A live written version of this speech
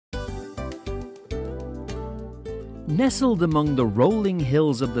Nestled among the rolling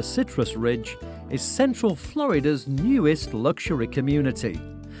hills of the Citrus Ridge is Central Florida's newest luxury community,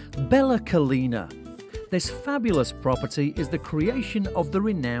 Bella Collina. This fabulous property is the creation of the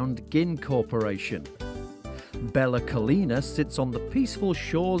renowned Ginn Corporation. Bella Collina sits on the peaceful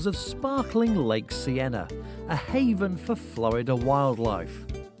shores of sparkling Lake Sienna, a haven for Florida wildlife.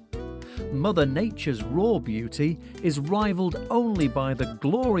 Mother Nature's raw beauty is rivaled only by the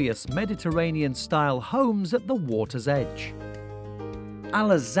glorious Mediterranean-style homes at the water's edge.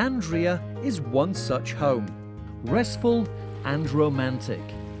 Alessandria is one such home, restful and romantic.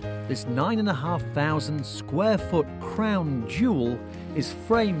 This 9,500 square foot crown jewel is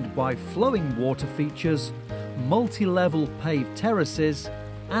framed by flowing water features, multi-level paved terraces,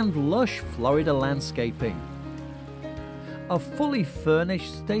 and lush Florida landscaping. A fully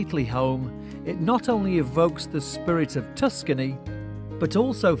furnished, stately home, it not only evokes the spirit of Tuscany, but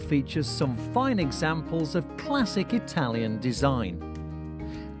also features some fine examples of classic Italian design.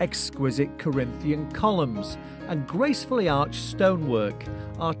 Exquisite Corinthian columns and gracefully arched stonework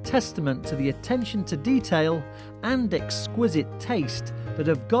are testament to the attention to detail and exquisite taste that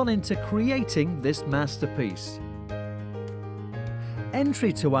have gone into creating this masterpiece.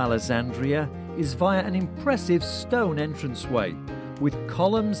 Entry to Alessandria is via an impressive stone entranceway with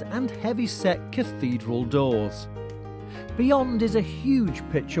columns and heavy-set cathedral doors. Beyond is a huge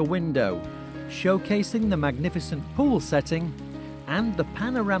picture window showcasing the magnificent pool setting and the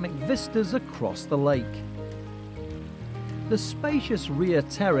panoramic vistas across the lake. The spacious rear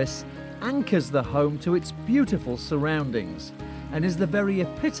terrace anchors the home to its beautiful surroundings and is the very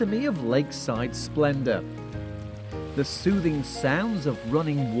epitome of lakeside splendor. The soothing sounds of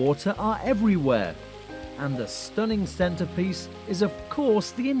running water are everywhere, and the stunning centerpiece is of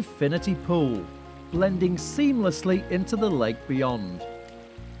course the infinity pool, blending seamlessly into the lake beyond.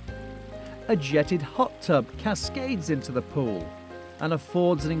 A jetted hot tub cascades into the pool and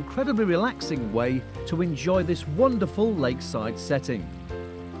affords an incredibly relaxing way to enjoy this wonderful lakeside setting.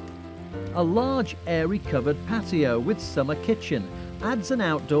 A large airy covered patio with summer kitchen adds an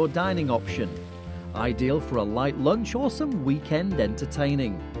outdoor dining option, ideal for a light lunch or some weekend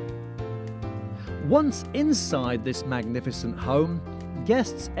entertaining. Once inside this magnificent home,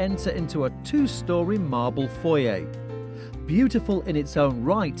 guests enter into a two-story marble foyer, beautiful in its own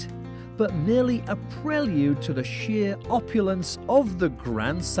right, but merely a prelude to the sheer opulence of the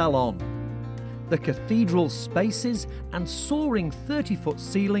Grand Salon. The cathedral spaces and soaring 30-foot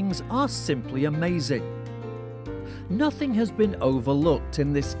ceilings are simply amazing. Nothing has been overlooked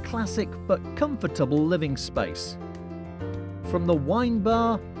in this classic but comfortable living space. From the wine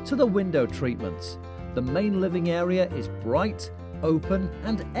bar to the window treatments, the main living area is bright, open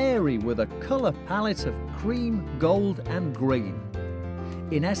and airy with a colour palette of cream, gold and green.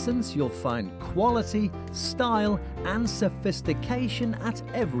 In essence, you'll find quality, style and sophistication at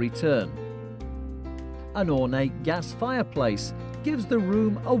every turn. An ornate gas fireplace gives the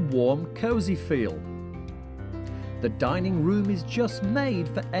room a warm, cosy feel. The dining room is just made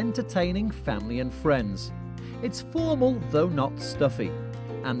for entertaining family and friends. It's formal though not stuffy,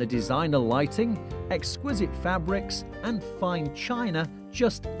 and the designer lighting, exquisite fabrics and fine china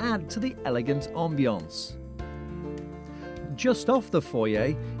just add to the elegant ambiance. Just off the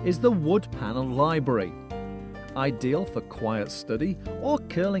foyer is the wood-panelled library, ideal for quiet study or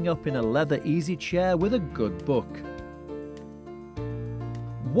curling up in a leather easy chair with a good book.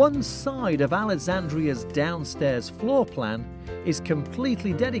 One side of Alessandria's downstairs floor plan is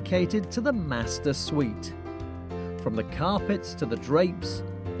completely dedicated to the master suite. From the carpets to the drapes,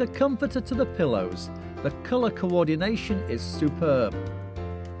 the comforter to the pillows, the colour coordination is superb.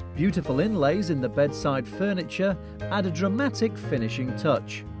 Beautiful inlays in the bedside furniture add a dramatic finishing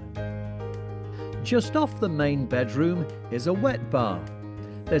touch. Just off the main bedroom is a wet bar.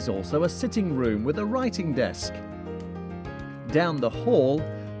 There's also a sitting room with a writing desk. Down the hall,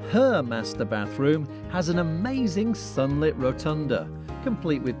 her master bathroom has an amazing sunlit rotunda,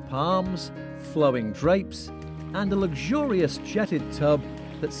 complete with palms, flowing drapes, and a luxurious jetted tub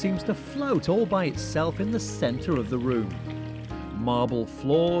that seems to float all by itself in the center of the room. Marble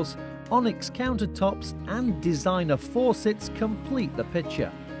floors, onyx countertops, and designer faucets complete the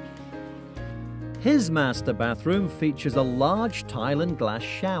picture. His master bathroom features a large tile and glass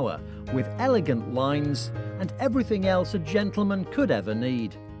shower with elegant lines and everything else a gentleman could ever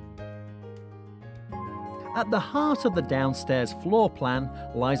need. At the heart of the downstairs floor plan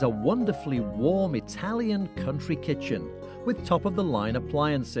lies a wonderfully warm Italian country kitchen with top-of-the-line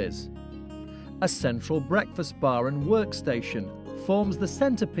appliances. A central breakfast bar and workstation forms the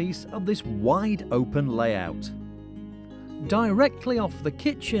centerpiece of this wide-open layout. Directly off the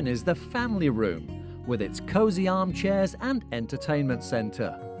kitchen is the family room, with its cosy armchairs and entertainment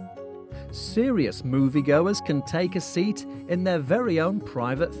centre. Serious moviegoers can take a seat in their very own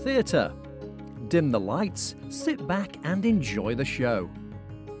private theatre. Dim the lights, sit back and enjoy the show.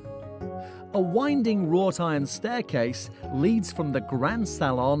 A winding wrought iron staircase leads from the Grand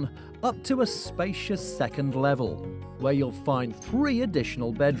Salon up to a spacious second level, where you'll find 3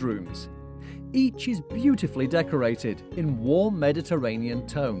 additional bedrooms. Each is beautifully decorated in warm Mediterranean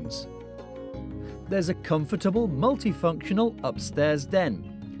tones. There's a comfortable, multifunctional upstairs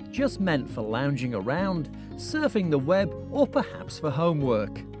den, just meant for lounging around, surfing the web, or perhaps for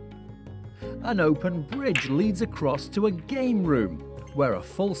homework. An open bridge leads across to a game room, where a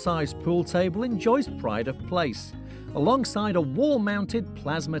full-size pool table enjoys pride of place, alongside a wall-mounted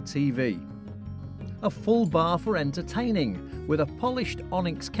plasma TV. A full bar for entertaining, with a polished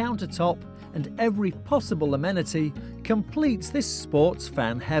onyx countertop and every possible amenity, completes this sports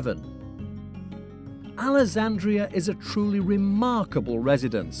fan heaven. Alessandria is a truly remarkable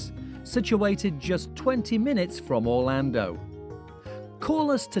residence, situated just 20 minutes from Orlando.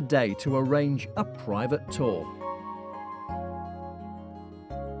 Call us today to arrange a private tour.